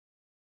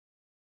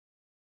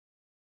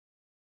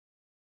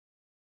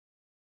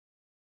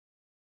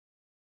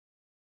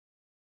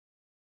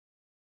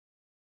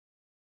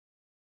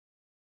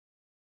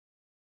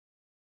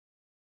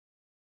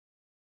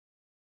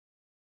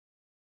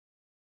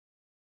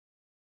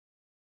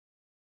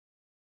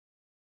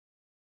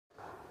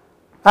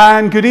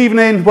And good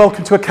evening,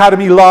 welcome to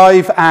Academy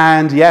Live,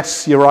 and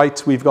yes, you're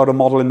right, we've got a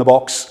model in the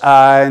box,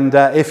 and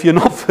if you're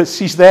not,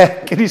 she's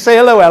there, can you say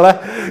hello,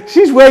 Ella?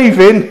 She's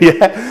waving,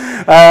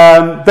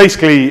 yeah.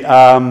 Basically,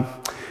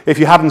 if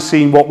you haven't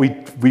seen what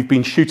we've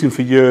been shooting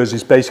for years,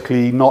 is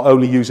basically not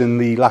only using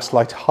the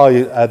LASTOLITE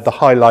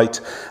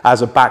Hi-Lite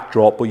as a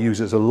backdrop, but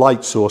use it as a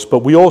light source, but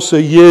we also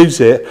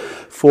use it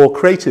for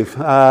creative,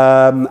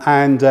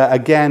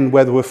 again,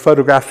 whether we're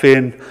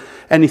photographing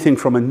anything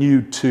from a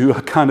nude to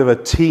a kind of a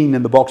teen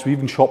in the box. We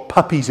even shot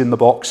puppies in the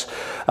box.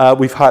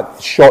 We've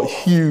shot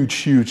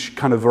huge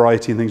kind of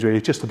variety and things,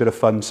 really, just a bit of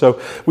fun.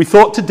 So we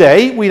thought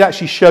today we'd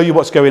actually show you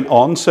what's going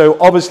on. So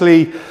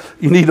obviously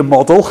you need a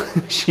model.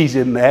 She's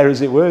in there, as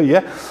it were,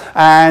 yeah.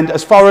 And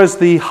as far as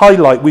the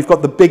highlight, we've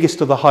got the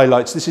biggest of the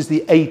highlights. This is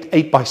the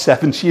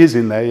 8x7. She is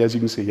in there, as you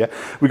can see, yeah.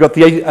 We've got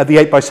the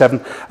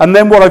 8x7. And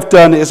then what I've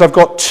done is I've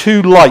got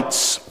two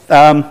lights.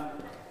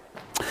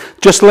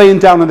 Just laying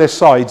down on their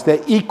sides.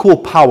 They're equal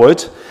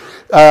powered,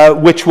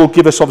 which will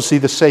give us obviously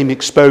the same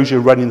exposure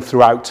running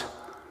throughout.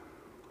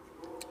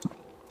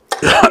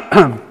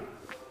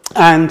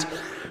 And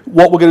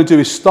what we're going to do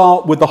is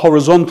start with the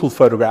horizontal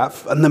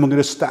photograph, and then we're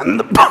going to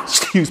stand,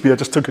 excuse me, I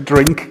just took a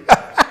drink.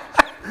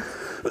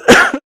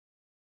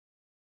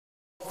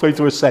 Halfway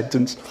through a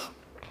sentence.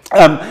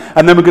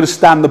 And then we're going to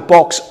stand the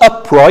box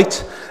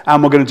upright,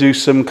 and we're going to do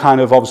some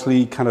kind of,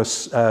 obviously, kind of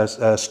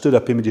stood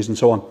up images and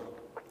so on.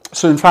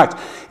 So in fact,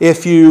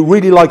 if you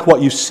really like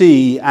what you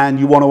see and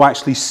you want to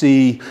actually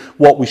see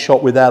what we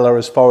shot with Ella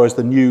as far as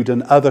the nude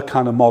and other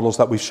kind of models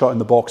that we've shot in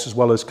the box, as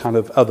well as kind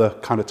of other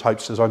kind of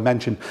types, as I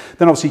mentioned,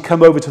 then obviously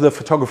come over to the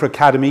Photographer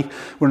Academy.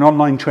 We're an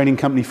online training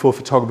company for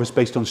photographers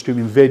based on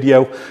streaming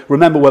video.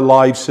 Remember, we're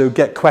live, so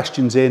get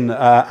questions in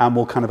and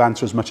we'll kind of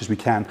answer as much as we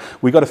can.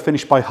 We've got to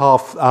finish by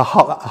half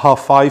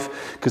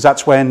 5, because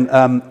that's when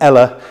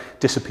Ella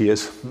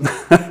disappears.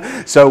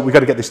 So we've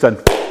got to get this done.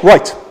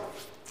 Right.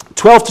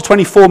 12 to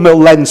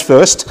 24mm lens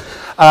first,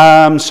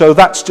 so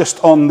that's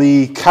just on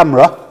the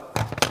camera,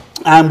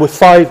 and we're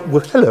firing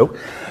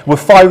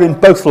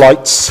both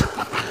lights,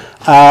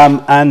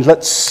 and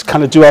let's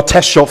kind of do our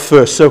test shot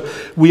first. So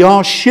we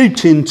are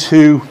shooting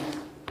to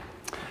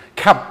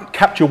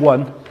capture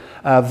one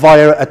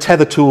via a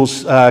Tether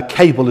Tools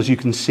cable, as you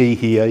can see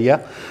here,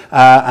 yeah,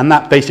 and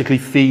that basically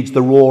feeds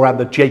the RAW and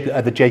the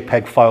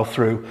JPEG file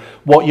through.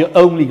 What you're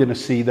only going to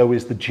see, though,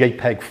 is the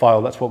JPEG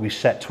file. That's what we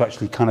set to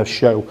actually kind of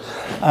show.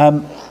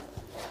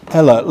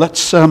 Ella,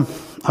 let's.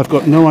 I've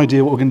got no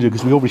idea what we're going to do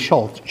because we already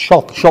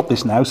shot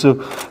this now.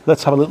 So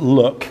let's have a little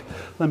look.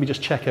 Let me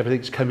just check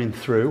everything's coming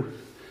through,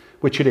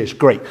 which it is.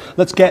 Great.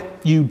 Let's get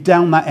you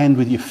down that end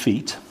with your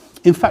feet.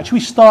 In fact, should we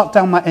start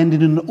down that end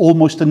in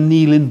almost a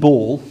kneeling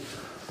ball?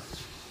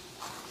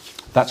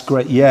 That's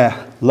great,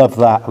 yeah, love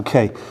that,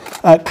 okay.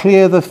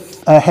 Clear the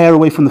hair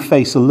away from the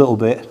face a little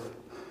bit.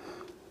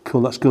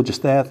 Cool, that's good,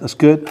 just there, that's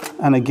good.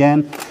 And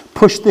again,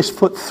 push this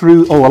foot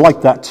through, oh, I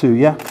like that too,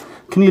 yeah.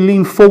 Can you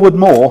lean forward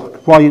more,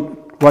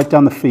 right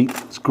down the feet?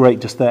 It's great,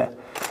 just there.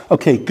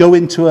 Okay, go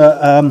into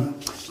a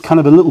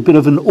kind of a little bit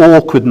of an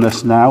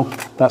awkwardness now.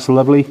 That's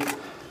lovely.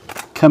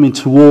 Coming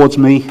towards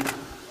me.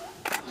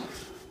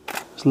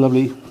 It's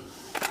lovely.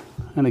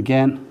 And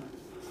again,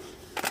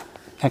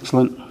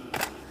 excellent.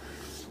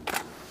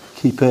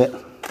 Keep it.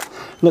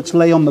 Let's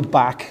lay on the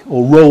back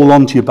or roll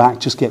onto your back.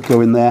 Just get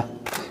going there.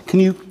 Can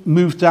you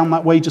move down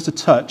that way just a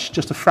touch,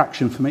 just a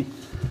fraction for me?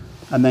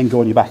 And then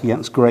go on your back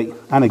again. It's great.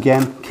 And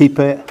again, keep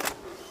it.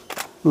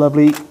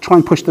 Lovely. Try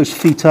and push those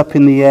feet up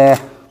in the air.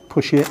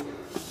 Push it.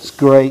 It's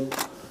great.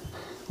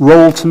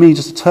 Roll to me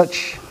just a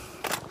touch.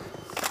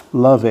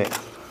 Love it.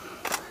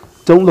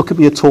 Don't look at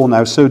me at all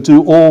now. So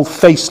do all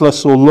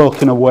faceless or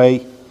looking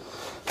away.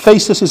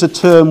 Faceless is a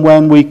term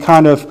when we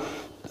kind of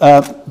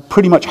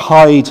pretty much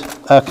hide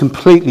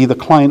completely the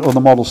client or the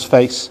model's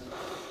face.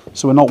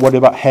 So we're not worried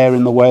about hair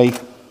in the way.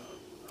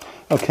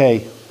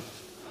 Okay.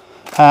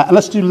 And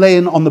let's do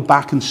laying on the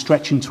back and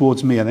stretching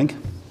towards me, I think.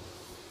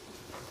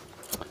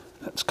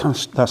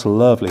 That's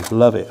lovely.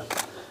 Love it.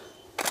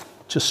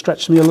 Just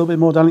stretch me a little bit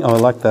more, darling. Oh, I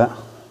like that.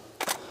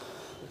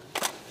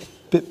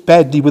 Bit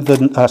beddy with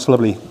the... That's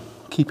lovely.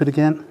 Keep it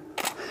again.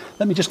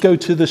 Let me just go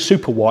to the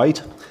super wide.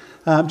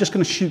 I'm just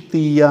going to shoot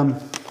the...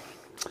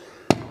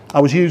 I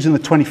was using the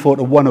 24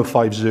 to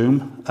 105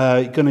 zoom.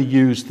 Going to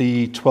use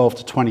the 12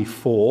 to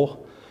 24.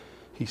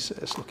 He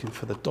says, looking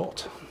for the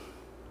dot.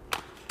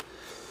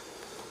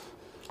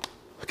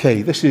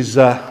 Okay, this is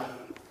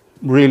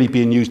really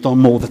being used on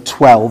more the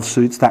 12, so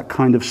it's that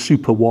kind of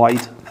super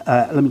wide.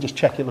 Let me just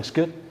check it looks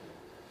good.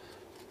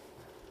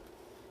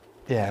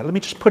 Yeah, let me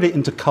just put it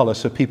into color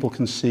so people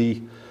can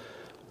see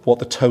what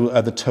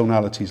the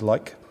tonality is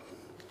like.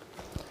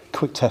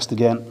 Quick test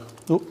again.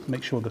 Oh,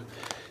 make sure the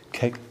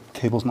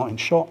cable's not in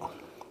shot.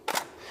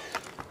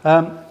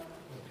 Let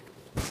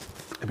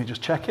me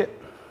just check it.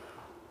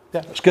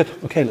 Yeah, that's good.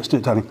 Okay, let's do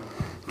it, darling.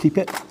 Keep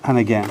it, and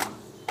again.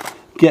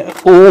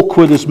 Get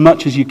awkward as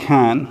much as you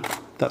can.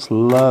 That's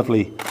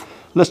lovely.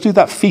 Let's do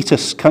that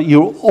fetus.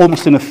 You're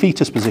almost in a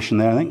fetus position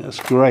there, I think. That's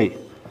great.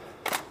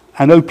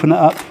 And open it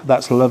up.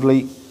 That's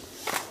lovely.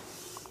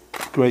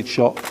 Great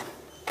shot.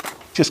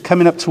 Just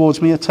coming up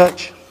towards me a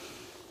touch.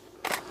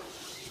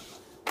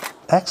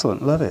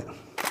 Excellent, love it.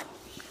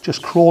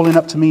 Just crawling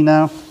up to me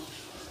now.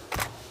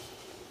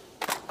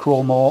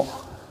 Crawl more.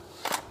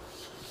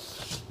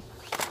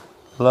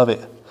 Love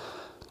it.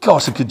 God,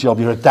 it's a good job,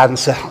 you're a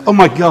dancer. Oh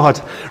my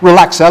God.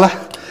 Relax,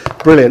 Ella.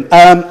 Brilliant.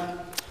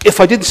 If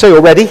I didn't say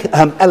already,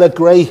 Ella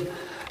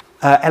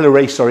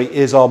Ray,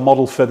 is our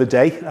model for the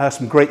day.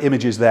 Some great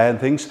images there and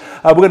things.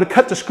 We're going to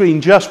cut the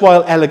screen just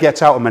while Ella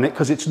gets out a minute,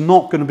 because it's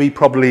not going to be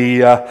probably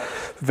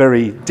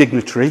very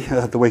dignitary,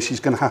 the way she's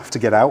going to have to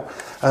get out.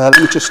 Let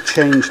me just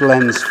change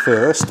lens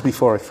first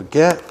before I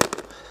forget.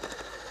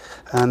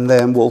 And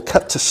then we'll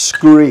cut to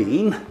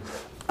screen.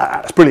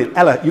 That's brilliant.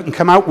 Ella, you can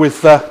come out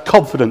with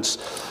confidence.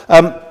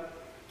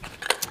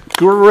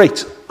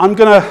 Great. I'm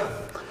going to,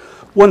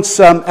 once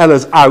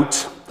Ella's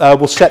out,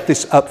 we'll set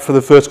this up for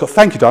the vertical.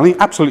 Thank you, darling.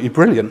 Absolutely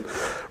brilliant.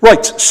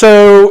 Right,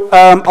 so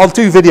I'll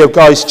do video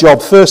guy's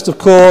job first, of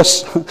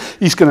course.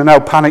 He's going to now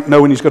panic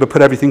knowing he's got to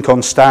put everything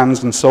on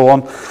stands and so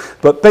on.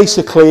 But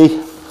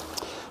basically,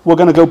 we're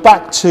going to go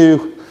back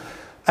to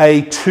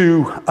a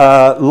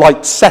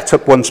light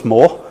setup once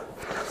more.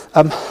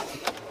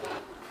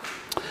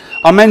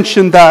 I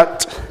mentioned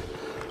that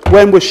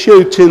when we're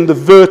shooting the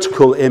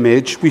vertical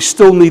image, we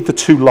still need the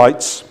 2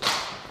 lights.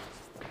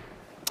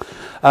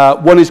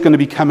 One is going to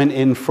be coming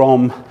in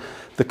from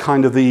the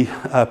kind of the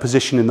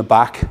position in the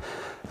back,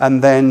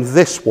 and then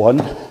this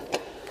one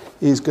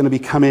is going to be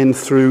coming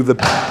through the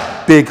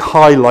big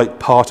highlight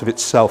part of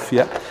itself.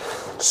 Yeah,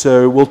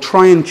 so we'll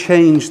try and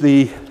change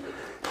the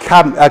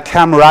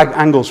camera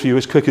angles for you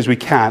as quick as we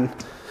can.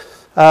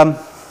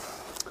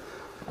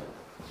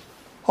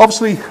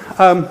 Obviously,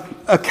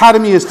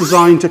 Academy is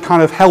designed to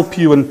kind of help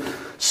you and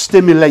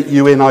stimulate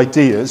you in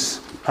ideas.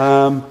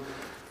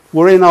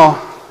 We're in our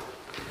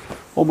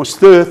almost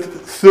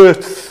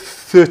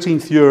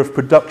 13th year of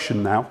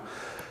production now,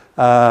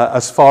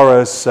 as far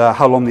as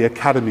how long the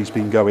Academy's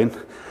been going.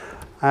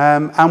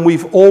 And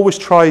we've always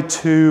tried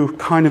to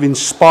kind of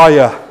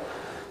inspire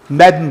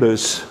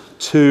members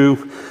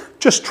to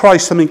just try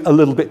something a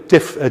little bit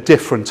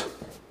different.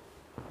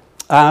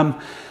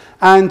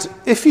 And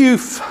if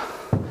you've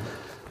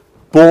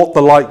bought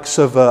the likes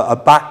of a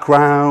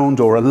background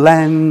or a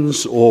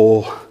lens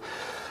or,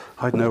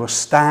 I don't know, a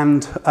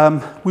stand,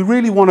 we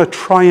really want to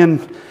try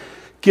and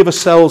give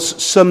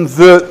ourselves some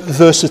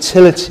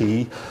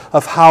versatility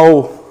of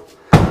how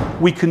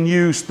we can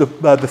use the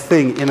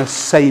thing in a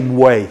same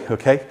way,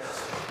 okay?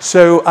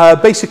 So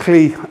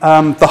basically,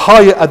 the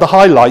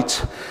Hi-Lite,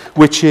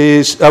 which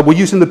is, we're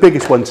using the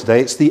biggest one today,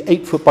 it's the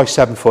 8 foot by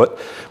 7 foot.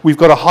 We've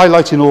got a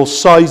Hi-Lite in all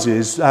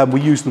sizes, we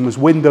use them as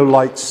window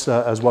lights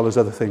as well as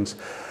other things.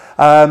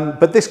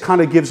 But this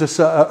kind of gives us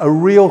a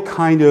real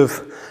kind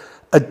of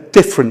a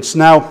difference.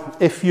 Now,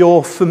 if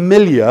you're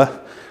familiar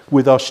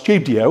with our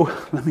studio,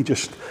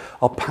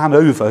 I'll pan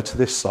over to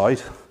this side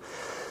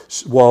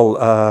while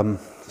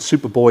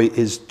Superboy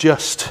is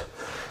just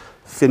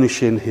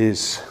finishing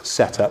his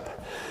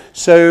setup.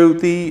 So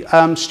the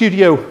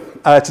studio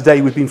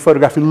today, we've been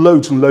photographing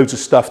loads and loads of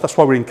stuff. That's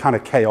why we're in kind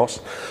of chaos.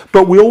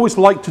 But we always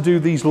like to do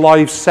these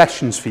live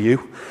sessions for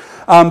you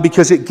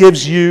because it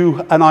gives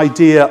you an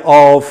idea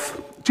of,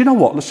 do you know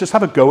what, let's just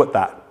have a go at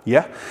that,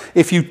 yeah?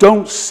 If you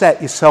don't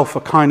set yourself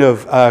a kind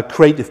of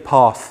creative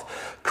path,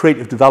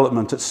 creative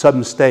development at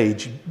some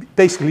stage,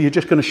 basically you're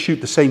just going to shoot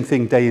the same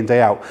thing day in,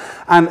 day out.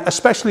 And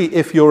especially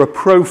if you're a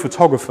pro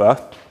photographer,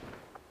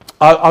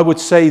 I would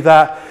say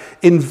that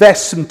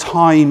invest some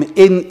time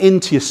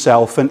into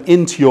yourself and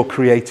into your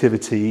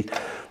creativity,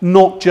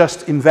 not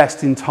just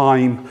invest in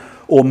time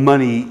or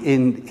money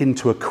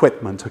into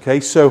equipment, okay?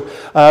 So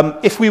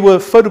if we were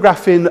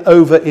photographing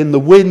over in the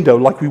window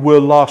like we were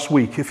last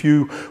week, if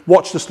you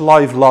watched us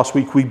live last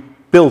week, we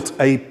built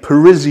a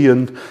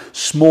Parisian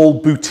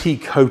small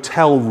boutique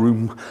hotel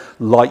room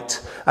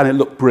light, and it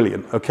looked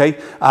brilliant, okay?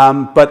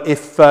 But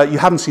if you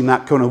haven't seen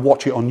that, go and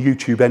watch it on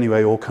YouTube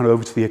anyway, or come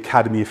over to the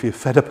Academy if you're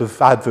fed up of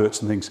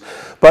adverts and things.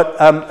 But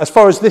as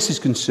far as this is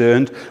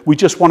concerned, we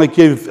just want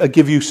to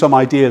give you some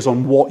ideas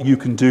on what you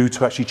can do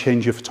to actually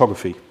change your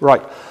photography.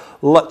 Right,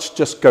 let's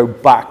just go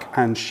back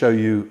and show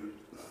you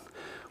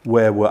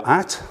where we're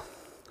at.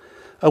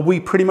 Are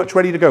we pretty much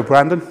ready to go,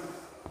 Brandon?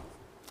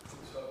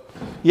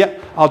 Yeah,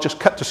 I'll just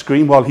cut the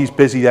screen while he's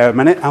busy there a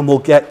minute, and we'll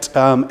get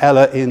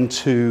Ella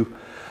into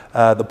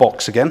the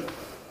box again.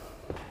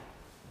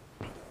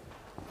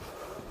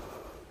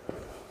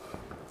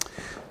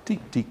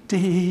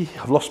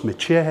 I've lost my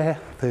chair.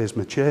 There's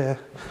my chair.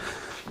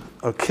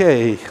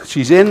 Okay,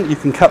 she's in. You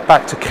can cut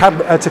back to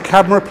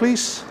camera,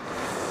 please.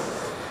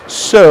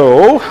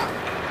 So,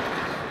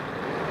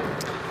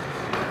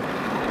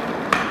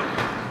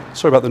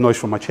 sorry about the noise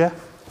from my chair.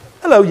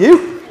 Hello,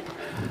 you.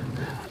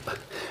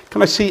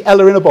 Can I see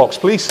Ella in a box,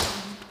 please?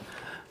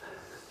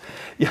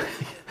 Yeah.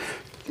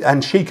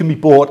 And she can be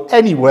bought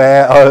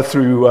anywhere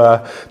through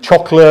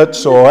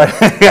chocolates or...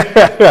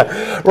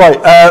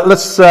 Right,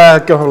 let's go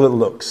have a little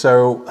look.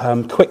 So,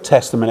 quick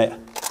test a minute.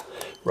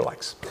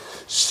 Relax.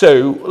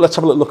 So let's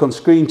have a look on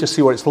screen to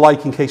see what it's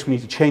like in case we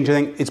need to change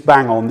anything. It's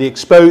bang on. The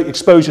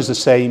exposure's the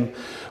same.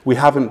 We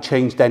haven't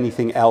changed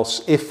anything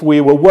else. If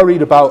we were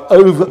worried about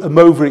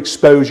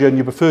overexposure and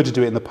you prefer to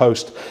do it in the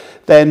post,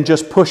 then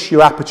just push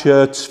your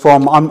aperture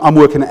from, I'm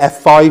working at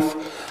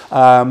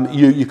f5.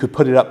 You could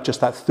put it up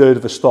just that third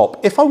of a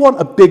stop. If I want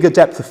a bigger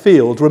depth of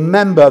field,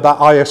 remember that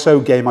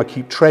ISO game I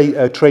keep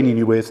training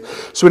you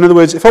with. So in other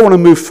words, if I want to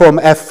move from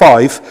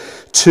f5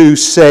 to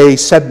say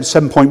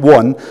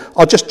 7.1,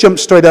 I'll just jump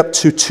straight up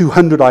to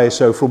 200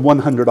 ISO from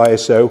 100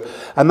 ISO,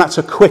 and that's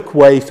a quick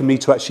way for me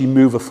to actually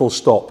move a full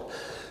stop.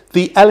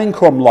 The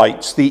Elinchrom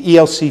lights, the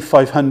ELC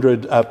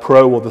 500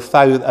 Pro or the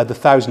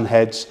 1000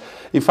 heads,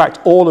 in fact,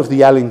 all of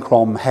the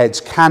Elinchrom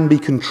heads can be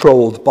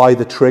controlled by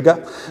the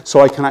trigger, so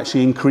I can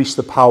actually increase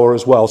the power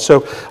as well.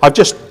 So I've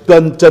just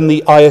done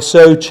the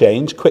ISO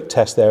change. Quick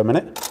test there a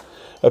minute.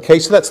 Okay,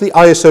 so that's the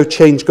ISO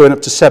change going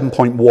up to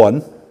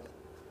 7.1.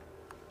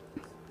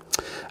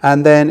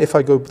 And then if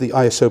I go the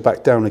ISO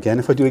back down again,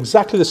 if I do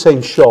exactly the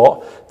same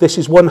shot, this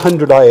is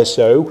 100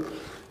 ISO,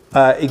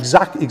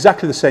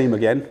 exactly the same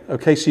again.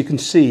 Okay, so you can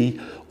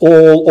see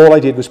all I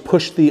did was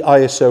push the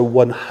ISO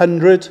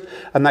 100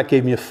 and that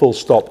gave me a full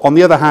stop. On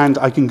the other hand,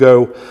 I can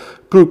go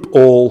group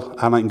all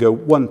and I can go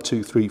 1,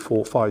 2, 3,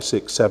 4, 5,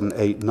 6, 7,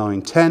 8,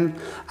 9, 10.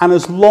 And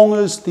as long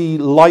as the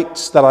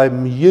lights that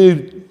I'm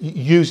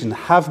using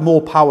have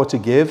more power to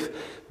give,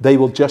 they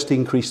will just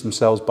increase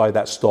themselves by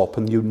that stop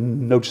and you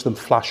notice them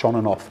flash on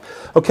and off.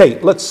 Okay,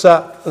 let's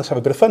have a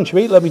bit of fun, shall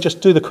we? Let me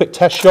just do the quick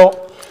test shot.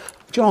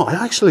 Do you know what?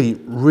 I actually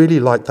really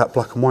like that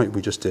black and white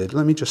we just did.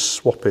 Let me just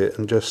swap it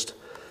and just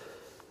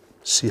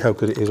see how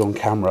good it is on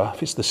camera.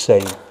 If it's the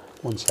same.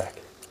 One sec.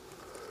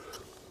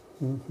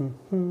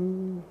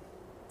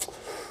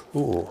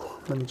 Oh,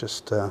 let me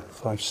just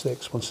 5,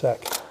 6. 1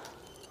 sec.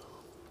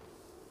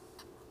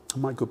 I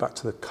might go back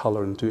to the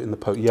colour and do it in the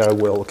post. Yeah, I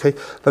will. Okay.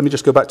 Let me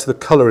just go back to the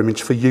colour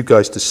image for you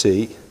guys to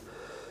see.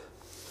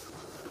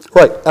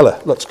 Right,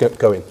 Ella, let's get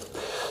going.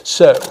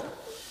 So,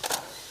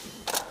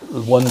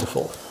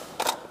 wonderful.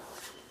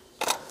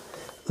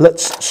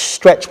 Let's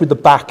stretch with the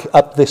back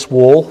up this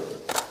wall.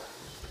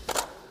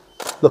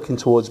 Looking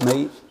towards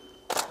me.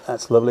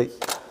 That's lovely.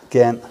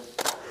 Again.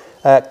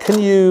 Can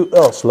you...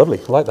 Oh, it's lovely.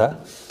 I like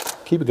that.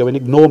 Keep it going.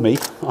 Ignore me.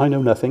 I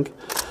know nothing.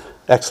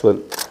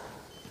 Excellent.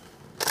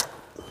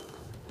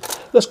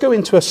 Let's go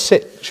into a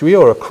sit, shall we?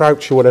 Or a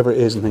crouch or whatever it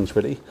is and things,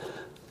 really.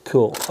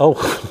 Cool. Oh,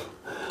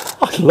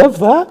 I love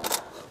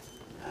that.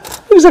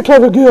 Who's a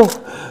clever girl?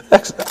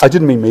 I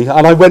didn't mean me.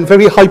 And I went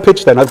very high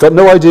pitched then. I've got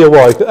no idea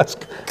why.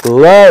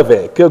 Love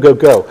it. Go, go,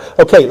 go.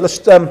 Okay, let's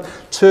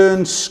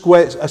turn a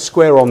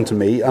square onto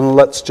me and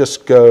let's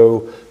just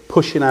go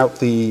pushing out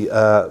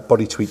the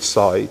body to each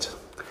side.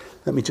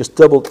 Let me just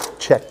double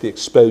check the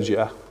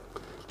exposure.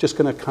 Just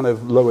going to kind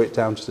of lower it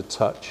down just a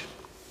touch.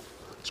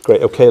 It's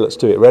great. Okay, let's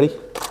do it. Ready?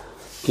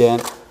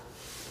 Again.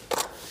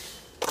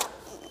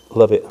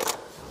 Love it.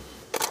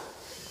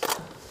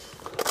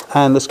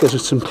 And let's go to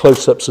some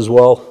close-ups as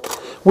well.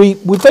 We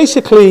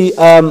basically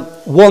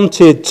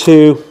wanted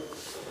to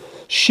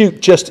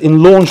shoot just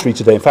in lingerie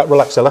today. In fact,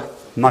 relax, Ella.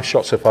 Nice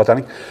shot so far,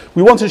 darling.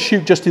 We wanted to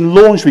shoot just in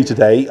lingerie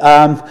today,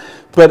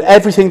 but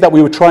everything that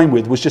we were trying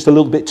with was just a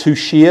little bit too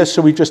sheer,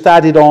 so we just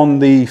added on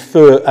the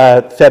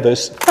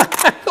feathers.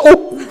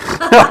 Oh!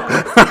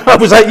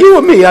 Was that you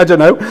or me? I don't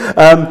know.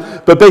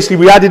 But basically,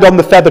 we added on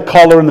the feather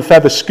collar and the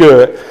feather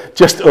skirt.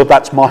 Just, oh,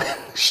 that's my...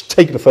 She's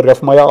taking a photograph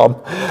of my arm.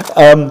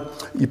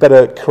 You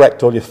better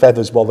correct all your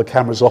feathers while the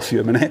camera's off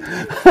you a minute.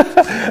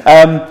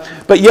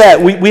 But yeah,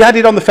 we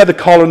added on the feather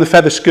collar and the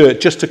feather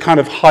skirt just to kind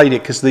of hide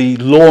it because the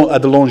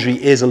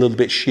lingerie is a little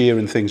bit sheer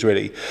and things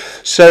really.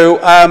 So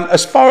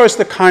as far as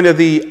the kind of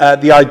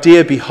the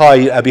idea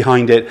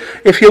behind it,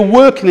 if you're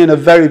working in a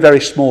very,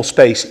 very small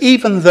space,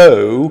 even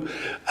though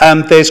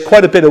there's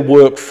quite a bit of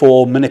work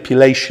for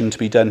manipulation to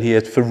be done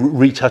here for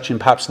retouching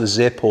perhaps the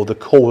zip or the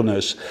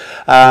corners,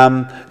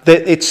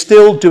 it's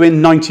still doing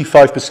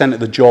 95% of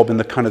the job in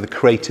the kind of the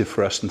creative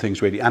for us and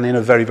things really, and in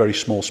a very, very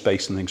small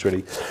space and things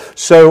really.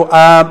 So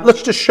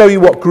let's just show you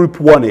what group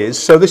 1 is.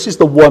 So this is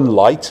the one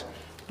light.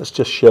 Let's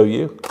just show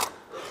you.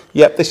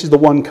 Yep, this is the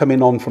one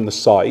coming on from the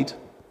side.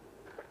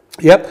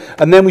 Yep,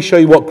 and then we show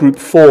you what group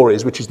 4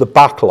 is, which is the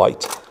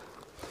backlight.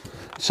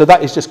 So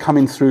that is just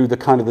coming through the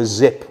kind of the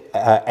zip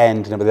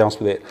end and everything else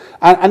with it.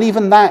 And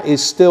even that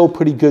is still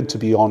pretty good, to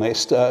be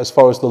honest, as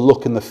far as the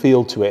look and the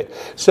feel to it.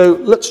 So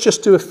let's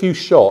just do a few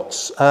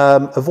shots.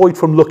 Avoid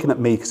from looking at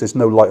me because there's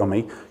no light on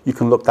me. You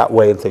can look that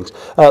way and things.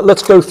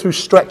 Let's go through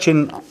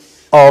stretching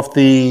of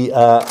the,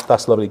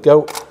 that's lovely,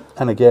 go.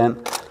 And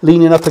again,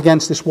 leaning up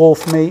against this wall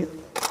for me.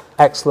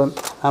 Excellent.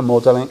 And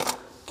more, darling.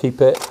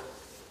 Keep it.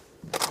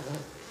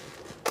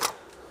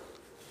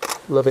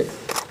 Love it.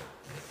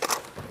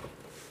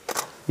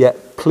 Yeah,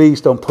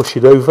 please don't push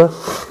it over.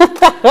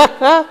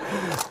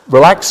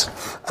 Relax.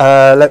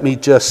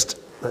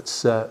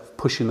 Let's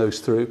pushing those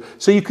through.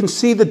 So you can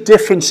see the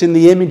difference in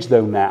the image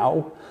though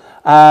now.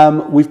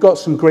 We've got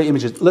some great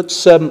images. Let's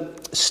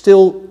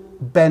still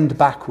bend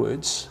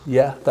backwards.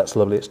 Yeah, that's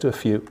lovely. Let's do a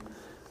few.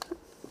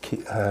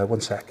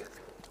 1 sec.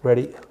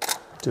 Ready?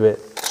 Do it.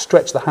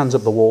 Stretch the hands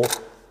up the wall.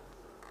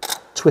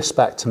 Twist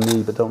back to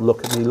me, but don't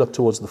look at me. Look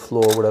towards the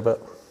floor, whatever.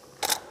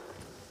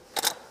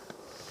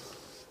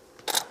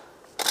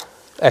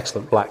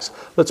 Excellent, relax.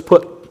 Let's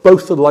put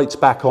both the lights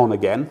back on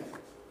again.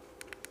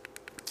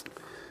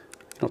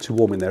 Not too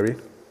warm in there, are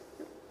you?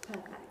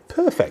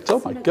 Perfect.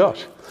 Oh my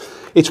gosh.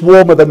 It's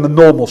warmer than the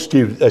normal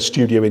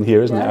studio in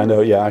here, isn't it? I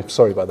know, yeah, I'm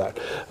sorry about that.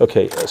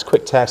 Okay, let's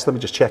quick test. Let me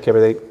just check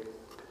everything.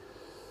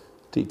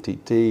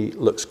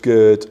 Looks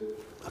good.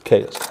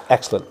 Okay, that's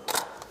excellent.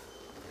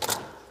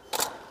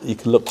 You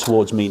can look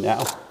towards me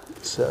now.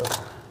 So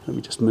let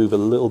me just move a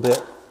little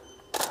bit.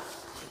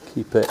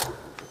 Keep it,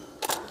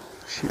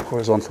 shoot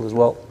horizontal as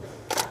well.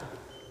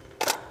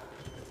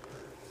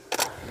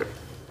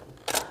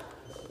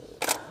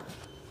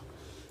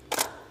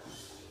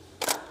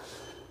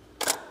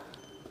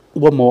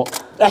 One more.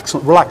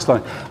 Excellent, relax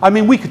line. I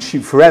mean, we could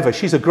shoot forever.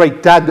 She's a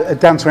great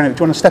dancer anyway.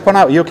 Do you want to step on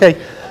out? Are you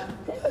okay?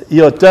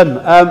 You're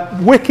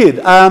done.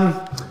 Wicked.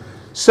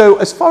 So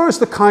as far as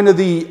the kind of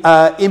the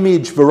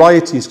image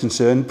variety is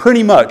concerned,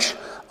 pretty much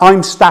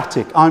I'm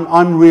static.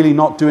 I'm really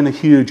not doing a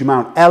huge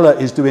amount. Ella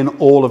is doing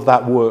all of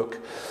that work.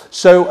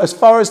 So as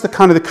far as the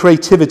kind of the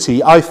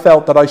creativity, I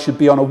felt that I should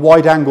be on a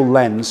wide angle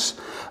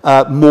lens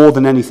more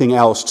than anything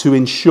else to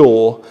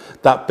ensure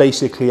that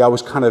basically I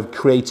was kind of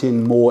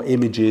creating more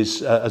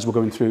images as we're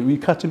going through. Are you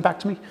cutting back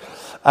to me?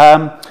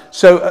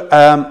 That's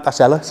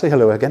Ella. Say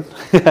hello again.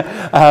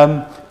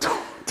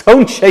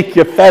 Don't shake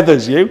your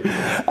feathers, you.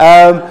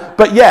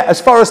 But yeah, as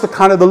far as the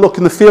kind of the look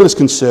and the feel is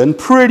concerned,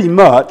 pretty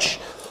much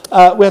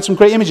we had some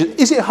great images.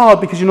 Is it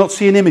hard because you're not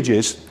seeing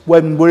images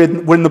when we're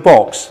in the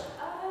box?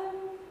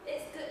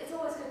 It's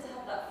always good to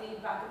have that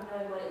feedback of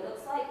knowing what it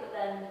looks like, but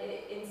then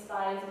it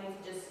inspires me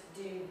to just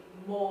do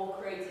more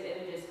creative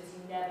images because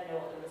you never know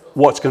what the results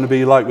What's going to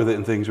be like with it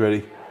and things, really?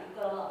 You've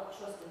got a lot of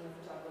trust in the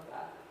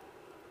photographer.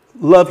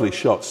 Lovely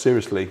shots,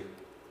 seriously.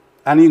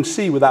 And you can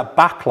see with that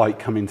backlight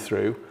coming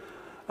through,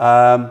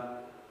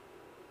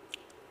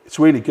 it's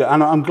really good.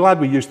 And I'm glad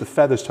we used the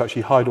feathers to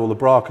actually hide all the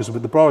bra, because the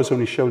bra is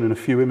only shown in a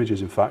few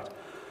images, in fact.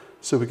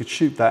 So we could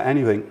shoot that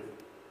anything.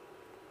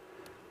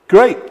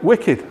 Great,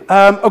 wicked.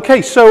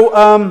 Okay,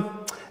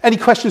 so any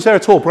questions there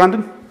at all,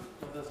 Brandon?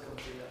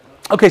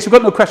 Okay, so we've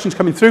got no questions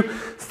coming through.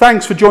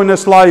 Thanks for joining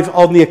us live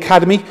on the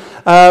Academy.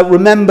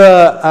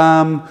 Remember,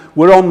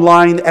 we're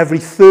online every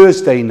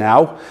Thursday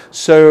now,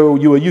 so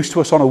you were used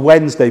to us on a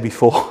Wednesday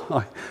before.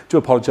 I do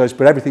apologise,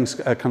 but everything's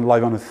kind of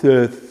live on a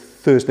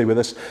Thursday with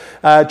us.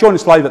 Join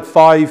us live at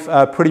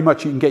 5. Pretty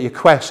much you can get your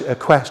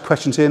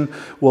questions in.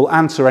 We'll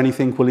answer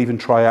anything. We'll even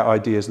try out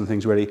ideas and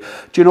things ready.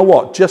 Do you know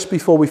what? Just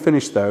before we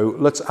finish, though,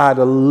 let's add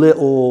a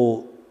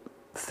little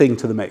thing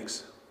to the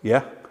mix.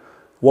 Yeah?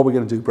 What are we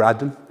going to do,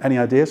 Brandon? Any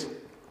ideas?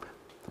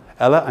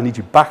 Ella, I need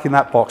you back in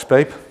that box,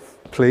 babe,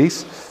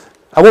 please.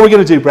 And what are we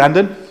going to do,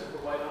 Brandon?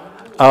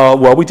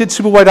 Well, we did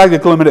super wide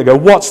angle a minute ago.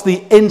 What's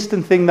the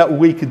instant thing that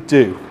we could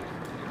do?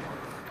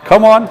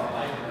 Come on.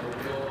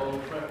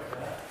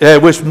 Yeah,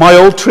 which my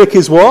old trick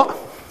is what?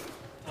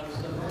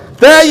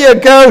 There you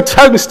go,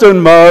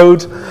 tungsten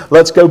mode.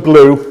 Let's go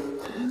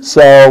blue.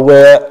 So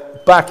we're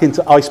back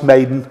into Ice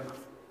Maiden.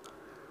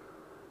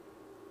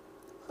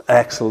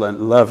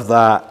 Excellent, love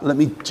that. Let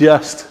me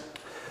just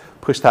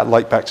push that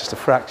light back just a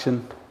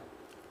fraction.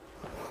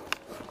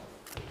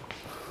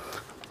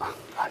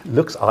 It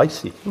looks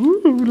icy.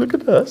 Ooh, look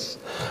at us.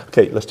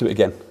 Okay, let's do it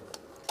again.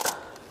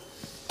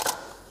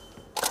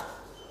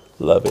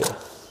 Love it.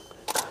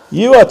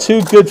 You are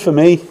too good for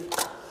me.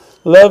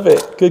 Love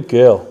it. Good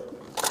girl.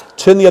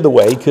 Turn the other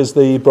way because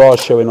the bra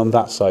is showing on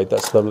that side.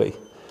 That's lovely.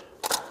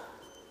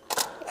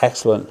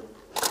 Excellent.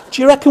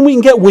 Do you reckon we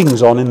can get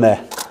wings on in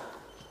there?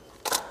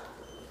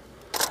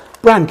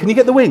 Bran, can you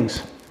get the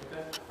wings?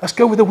 Let's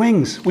go with the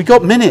wings. We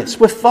got minutes.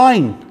 We're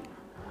fine.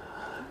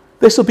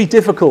 This will be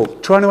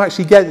difficult, trying to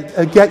actually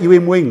get you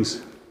in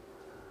wings.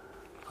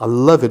 I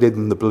love it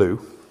in the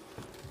blue.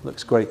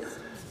 Looks great.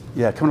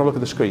 Yeah, come and look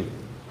at the screen.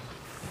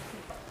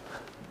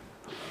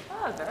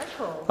 Oh, very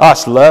cool.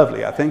 That's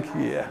lovely, I think.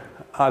 Yeah,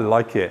 I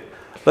like it.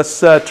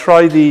 Let's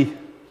try the... I feel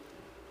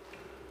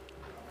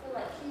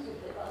like she's a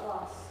bit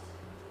lost.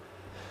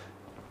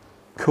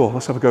 Cool,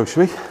 let's have a go,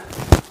 shall we?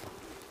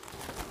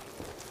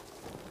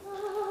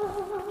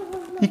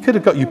 He could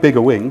have got you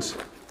bigger wings.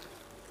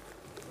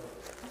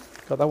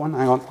 Got that one?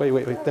 Hang on.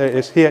 Wait. There it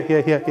is. Here.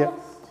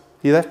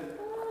 You there?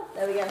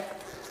 There we go.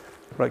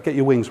 Right, get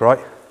your wings right.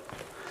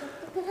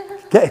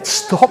 Get it.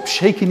 Stop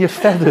shaking your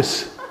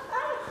feathers.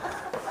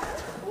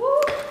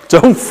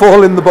 Don't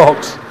fall in the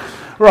box.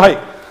 Right.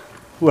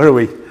 Where are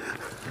we?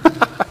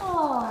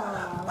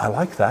 I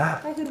like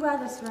that. I could wear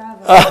this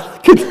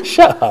forever.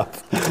 Shut up.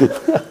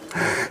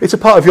 It's a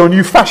part of your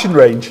new fashion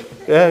range.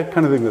 Yeah,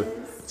 kind of thing.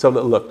 Let's have a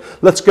little look.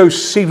 Let's go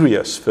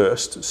serious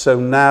first. So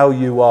now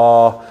you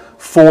are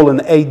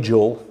fallen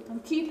angel.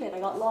 I'm Cupid. I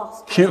got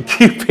lost.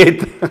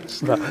 Cupid.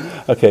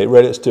 Okay,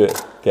 ready? Let's do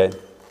it again.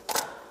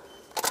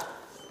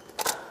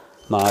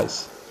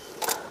 Nice.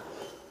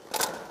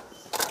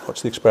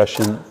 Watch the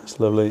expression. It's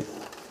lovely.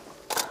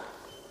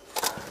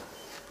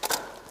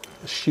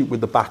 Let's shoot with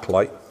the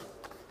backlight.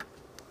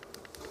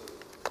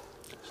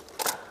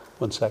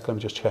 1 sec, let me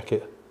just check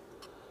it.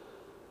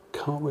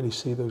 Can't really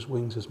see those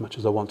wings as much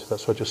as I want to.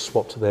 That's why I just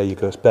swapped to there you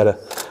go. It's better.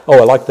 Oh,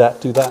 I like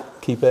that. Do that.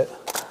 Keep it.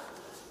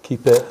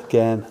 Keep it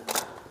again.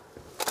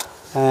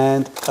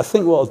 And I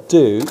think what I'll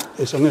do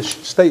is I'm going to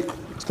stay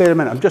a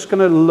minute. I'm just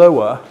going to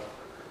lower.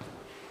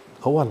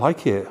 Oh, I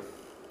like it.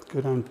 Go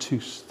down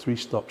 2-3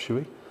 stops, shall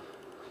we?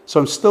 So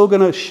I'm still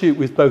going to shoot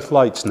with both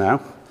lights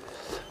now,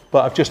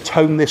 but I've just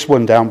toned this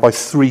one down by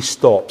 3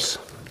 stops.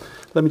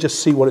 Let me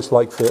just see what it's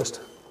like first.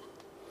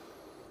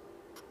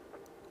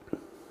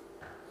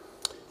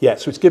 Yeah,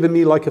 so it's giving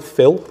me like a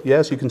fill, yeah,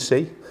 as you can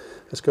see.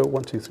 Let's go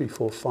 1, 2, 3,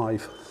 4,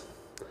 5.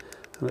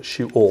 And let's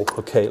shoot all.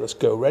 Okay, let's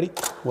go. Ready?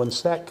 1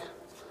 sec.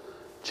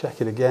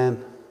 Check it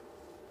again.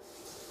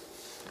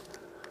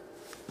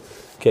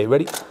 Okay,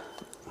 ready?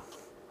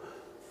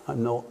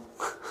 I'm not.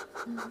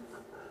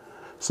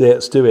 So yeah,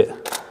 let's do it.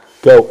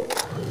 Go.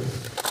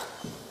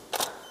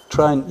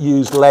 Try and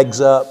use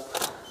legs up.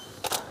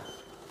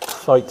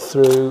 Fight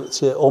through.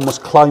 That's it.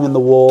 Almost climbing the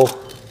wall.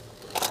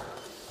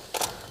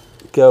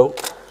 Go.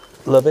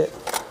 Love it.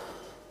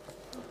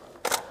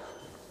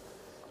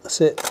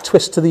 That's it.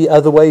 Twist to the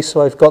other way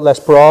so I've got less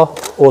bra,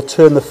 or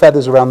turn the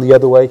feathers around the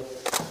other way.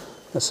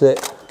 That's it.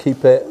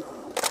 Keep it.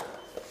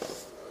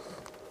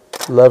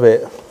 Love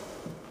it.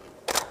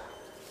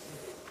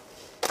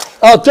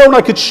 Oh, don't,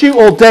 I could shoot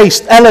all day.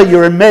 Ella,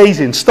 you're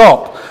amazing.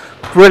 Stop.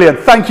 Brilliant.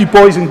 Thank you,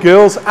 boys and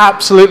girls.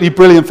 Absolutely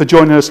brilliant for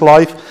joining us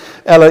live.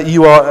 Ella,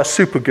 you are a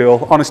super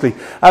girl, honestly.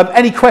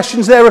 Any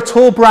questions there at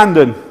all,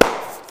 Brandon?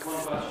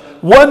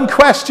 One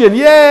question,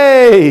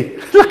 yay!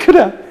 Look at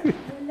her.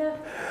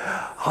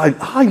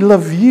 I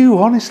love you,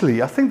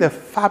 honestly. I think they're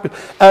fabulous.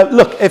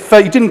 Look, if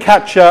you didn't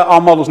catch our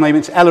model's name,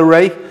 it's Ella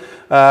Ray,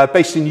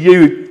 based in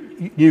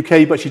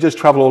UK, but she does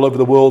travel all over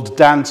the world,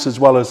 dance as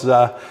well as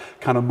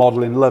kind of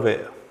modeling. Love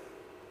it.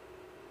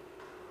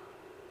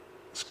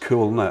 It's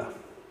cool, isn't it?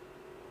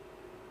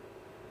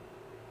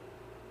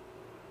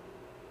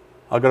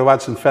 I've got to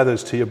add some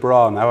feathers to your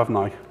bra now, haven't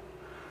I?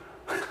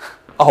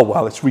 Oh,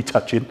 well, it's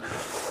retouching.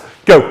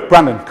 Go,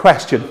 Brandon,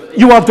 question.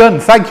 You are done,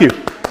 thank you.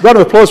 Round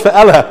of applause for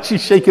Ella.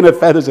 She's shaking her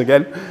feathers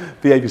again.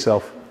 Behave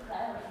yourself.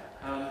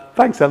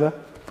 Thanks, Ella.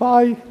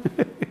 Bye.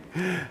 The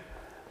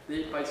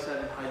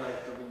 8x7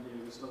 highlight that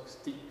we use looks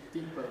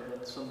deeper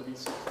than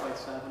somebody's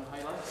 6x7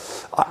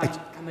 highlight.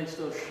 Can they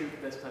still shoot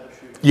this type of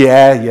shoot?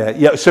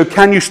 Yeah. So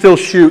can you still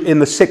shoot in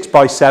the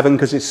 6x7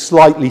 because it's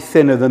slightly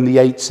thinner than the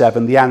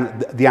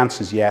 8.7? The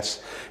answer is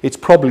yes. It's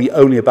probably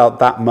only about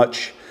that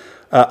much.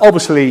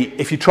 Obviously,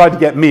 if you try to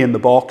get me in the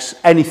box,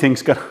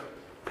 anything's going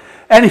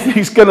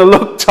to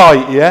look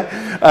tight,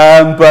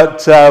 yeah?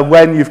 But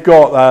when you've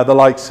got the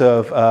likes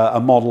of a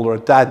model or a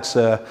dad's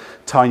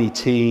tiny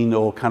teen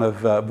or kind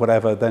of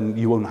whatever, then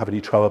you won't have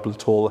any trouble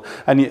at all.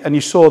 And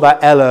you saw that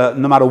Ella,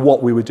 no matter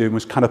what we were doing,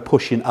 was kind of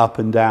pushing up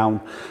and down,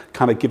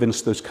 kind of giving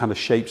us those kind of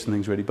shapes and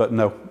things really, but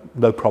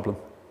no problem.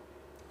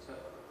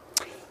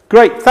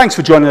 Great, thanks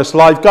for joining us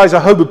live. Guys, I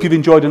hope you've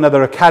enjoyed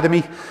another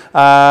Academy,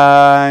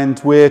 and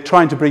we're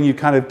trying to bring you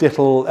kind of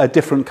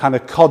different kind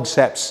of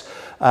concepts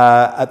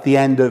at the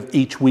end of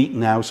each week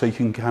now, so you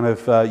can kind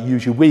of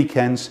use your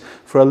weekends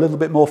for a little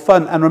bit more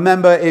fun. And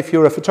remember, if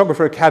you're a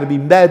Photographer Academy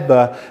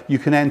member, you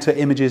can enter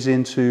images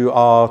into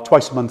our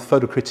twice-a-month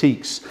photo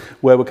critiques,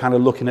 where we're kind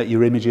of looking at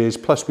your images,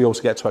 plus we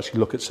also get to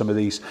actually look at some of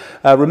these.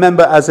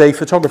 Remember, as a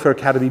Photographer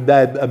Academy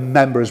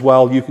member as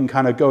well, you can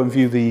kind of go and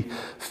view the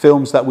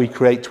films that we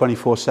create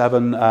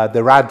 24/7.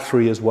 They're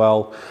ad-free as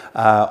well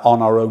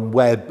on our own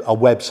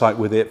website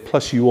with it.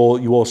 Plus, you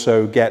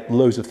also get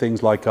loads of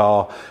things like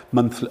our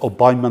monthly or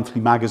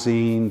bi-monthly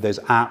magazine. There's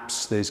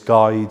apps, there's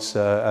guides,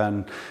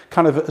 and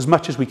kind of as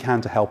much as we can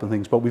to help and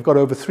things. But we've got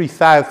over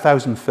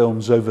 3,000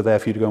 films over there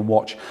for you to go and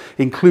watch,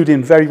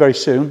 including very, very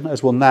soon,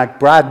 as we'll nag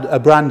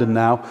Brandon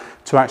now,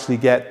 to actually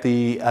get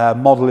the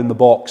model in the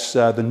box,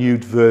 the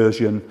nude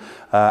version,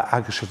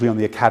 actually on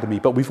the Academy.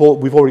 But we've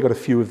already got a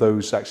few of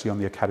those actually on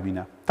the Academy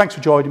now. Thanks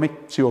for joining me.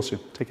 See you all soon.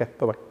 Take care.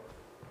 Bye-bye.